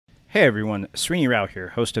Hey everyone, Srini Rao here,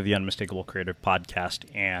 host of the Unmistakable Creative Podcast,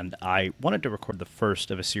 and I wanted to record the first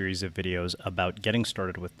of a series of videos about getting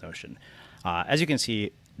started with Notion. As you can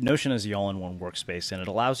see, Notion is the all-in-one workspace, and it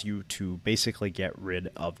allows you to basically get rid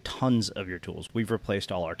of tons of your tools. We've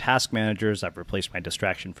replaced all our task managers. I've replaced my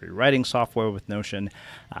distraction-free writing software with Notion.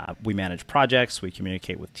 We manage projects, we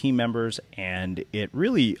communicate with team members, and it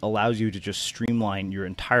really allows you to just streamline your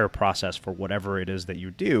entire process for whatever it is that you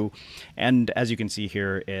do. And as you can see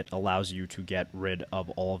here, it allows you to get rid of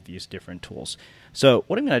all of these different tools. So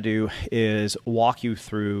what I'm going to do is walk you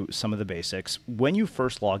through some of the basics. When you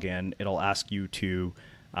first log in, it'll ask you to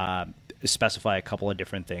specify a couple of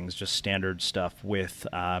different things, just standard stuff with,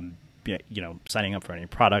 signing up for any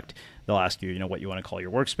product. They'll ask you, what you want to call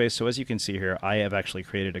your workspace. So as you can see here, I have actually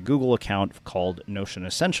created a Google account called Notion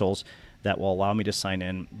Essentials that will allow me to sign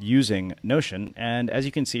in using Notion. And as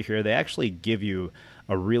you can see here, they actually give you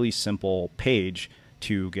a really simple page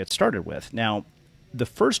to get started with. Now, the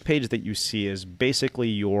first page that you see is basically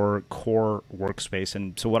your core workspace.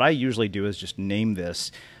 And so what I usually do is just name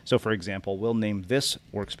this. So for example, we'll name this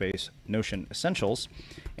workspace Notion Essentials,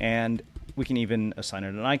 and we can even assign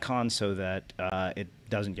it an icon so that it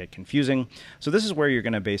doesn't get confusing. So this is where you're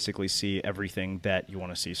going to basically see everything that you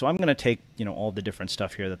want to see. So I'm going to take all the different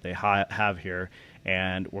stuff here that they have here,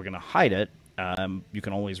 and we're going to hide it. You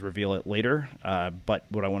can always reveal it later, but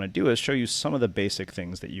what I want to do is show you some of the basic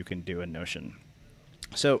things that you can do in Notion.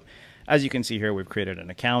 So as you can see here, we've created an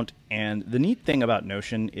account, and the neat thing about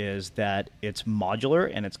Notion is that it's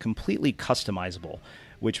modular and it's completely customizable,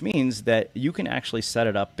 which means that you can actually set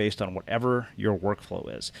it up based on whatever your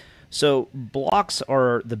workflow is. So blocks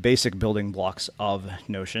are the basic building blocks of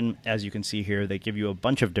Notion. As you can see here, they give you a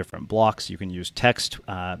bunch of different blocks. You can use text,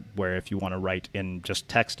 where if you want to write in just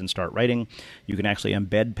text and start writing, you can actually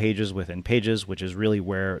embed pages within pages, which is really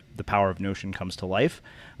where the power of Notion comes to life.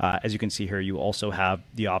 As you can see here, you also have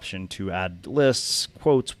the option to add lists,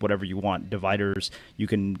 quotes, whatever you want, dividers. You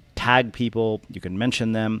can tag people, you can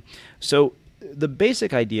mention them. So the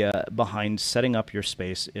basic idea behind setting up your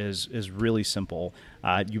space is really simple.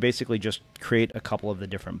 You basically just create a couple of the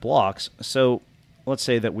different blocks. So let's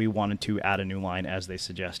say that we wanted to add a new line as they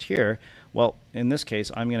suggest here. Well, in this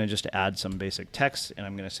case, I'm going to just add some basic text, and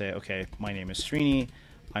I'm going to say, okay, my name is Srini.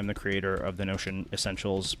 I'm the creator of the Notion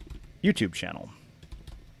Essentials YouTube channel.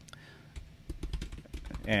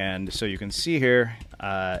 And so you can see here,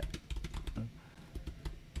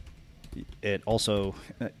 it also,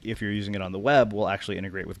 if you're using it on the web, will actually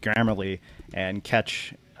integrate with Grammarly and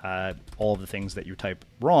catch all of the things that you type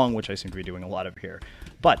wrong, which I seem to be doing a lot of here.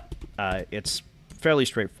 But it's fairly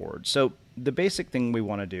straightforward. So the basic thing we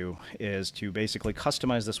want to do is to basically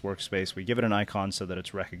customize this workspace. We give it an icon so that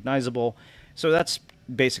it's recognizable. So that's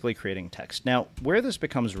basically creating text. Now, where this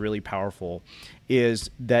becomes really powerful is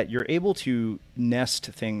that you're able to nest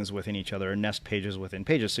things within each other, nest pages within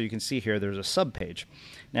pages. So you can see here there's a subpage.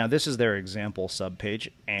 Now, this is their example subpage,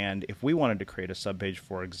 and if we wanted to create a subpage,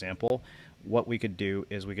 for example, what we could do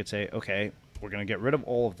is we could say, okay, we're going to get rid of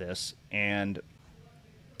all of this and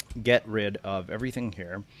get rid of everything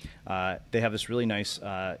here. They have this really nice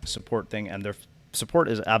support thing, and their support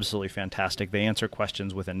is absolutely fantastic. They answer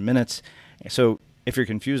questions within minutes. So if you're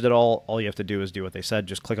confused at all you have to do is do what they said.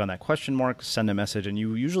 Just click on that question mark, send a message, and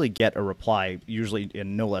you usually get a reply, usually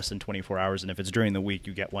in no less than 24 hours. And if it's during the week,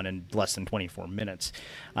 you get one in less than 24 minutes.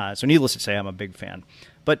 So needless to say, I'm a big fan.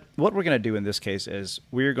 But what we're going to do in this case is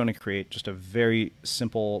we're going to create just a very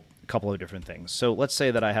simple couple of different things. So let's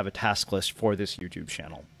say that I have a task list for this YouTube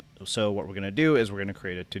channel. So what we're going to do is we're going to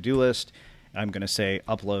create a to-do list. I'm going to say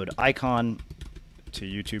upload icon to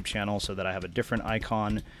YouTube channel so that I have a different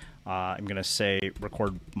icon. I'm going to say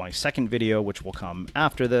record my second video, which will come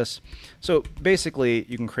after this. So basically,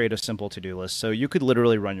 you can create a simple to-do list. So you could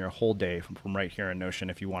literally run your whole day from right here in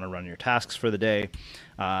Notion if you want to run your tasks for the day.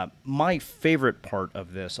 My favorite part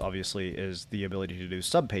of this, obviously, is the ability to do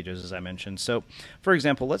subpages, as I mentioned. So, for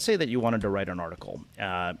example, let's say that you wanted to write an article,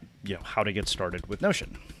 how to get started with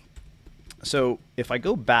Notion. So if I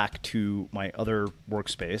go back to my other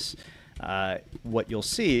workspace, what you'll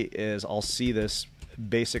see is I'll see this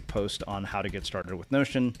basic post on how to get started with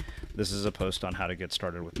Notion. This is a post on how to get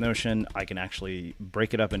started with Notion. I can actually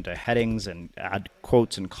break it up into headings and add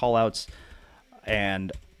quotes and callouts,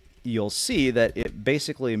 and you'll see that it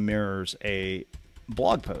basically mirrors a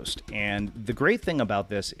blog post. And the great thing about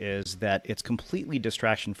this is that it's completely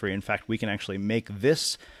distraction free. In fact, we can actually make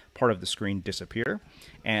this part of the screen disappear.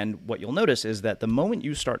 And what you'll notice is that the moment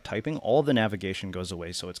you start typing, all the navigation goes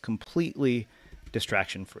away. So it's completely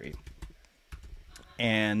distraction free.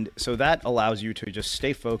 And so that allows you to just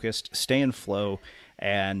stay focused, stay in flow,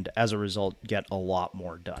 and as a result, get a lot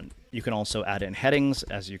more done. You can also add in headings,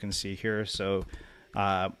 as you can see here. So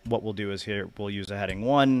what we'll do is here, we'll use a heading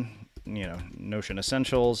 1, Notion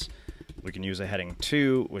Essentials. We can use a heading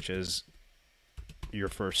 2, which is your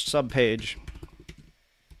first subpage.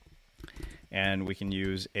 And we can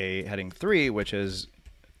use a heading 3, which is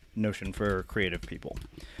Notion for creative people.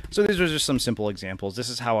 So these are just some simple examples. This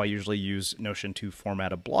is how I usually use Notion to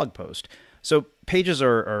format a blog post. So pages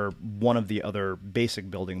are one of the other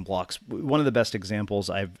basic building blocks. One of the best examples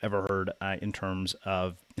I've ever heard in terms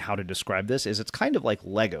of how to describe this is it's kind of like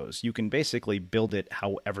Legos. You can basically build it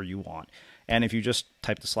however you want. And if you just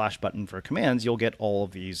type the slash button for commands, you'll get all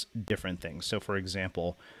of these different things. So for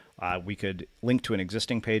example, we could link to an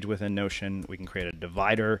existing page within Notion. We can create a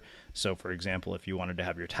divider. So for example, if you wanted to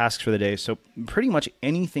have your tasks for the day, so pretty much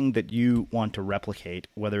anything that you want to replicate,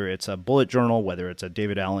 whether it's a bullet journal, whether it's a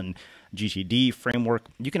David Allen GTD framework,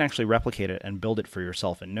 you can actually replicate it and build it for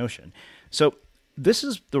yourself in Notion. So this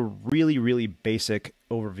is the really, really basic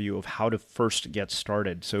overview of how to first get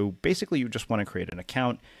started. So basically you just want to create an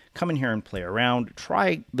account, come in here and play around,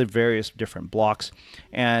 try the various different blocks.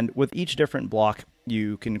 And with each different block,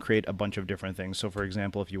 you can create a bunch of different things. So for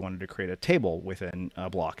example, if you wanted to create a table within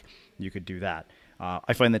a block, you could do that.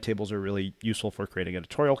 I find that tables are really useful for creating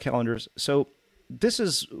editorial calendars. So this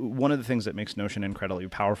is one of the things that makes Notion incredibly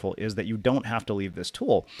powerful, is that you don't have to leave this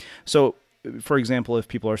tool. So for example, if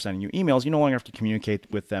people are sending you emails, you no longer have to communicate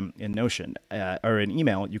with them in Notion or in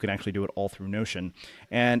email. You can actually do it all through Notion.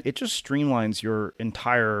 And it just streamlines your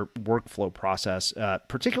entire workflow process,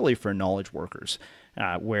 particularly for knowledge workers,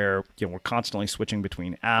 where we're constantly switching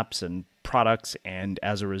between apps and products. And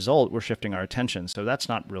as a result, we're shifting our attention. So that's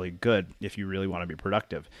not really good if you really want to be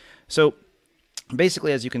productive. So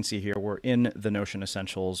basically, as you can see here, we're in the Notion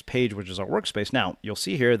Essentials page, which is our workspace. Now, you'll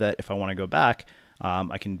see here that if I want to go back,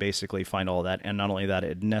 I can basically find all that. And not only that,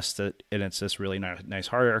 it nests it, and it's this really nice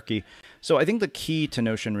hierarchy. So I think the key to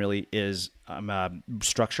Notion really is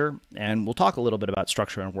structure. And we'll talk a little bit about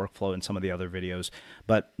structure and workflow in some of the other videos.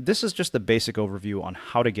 But this is just the basic overview on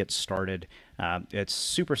how to get started. It's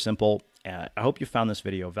super simple. I hope you found this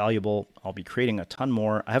video valuable. I'll be creating a ton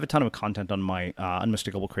more. I have a ton of content on my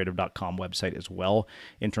unmistakablecreative.com website as well,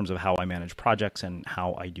 in terms of how I manage projects and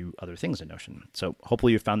how I do other things in Notion. So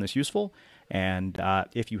hopefully you found this useful. And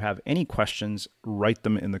if you have any questions, write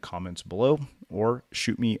them in the comments below, or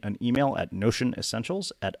shoot me an email at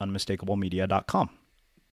notionessentials@unmistakablemedia.com.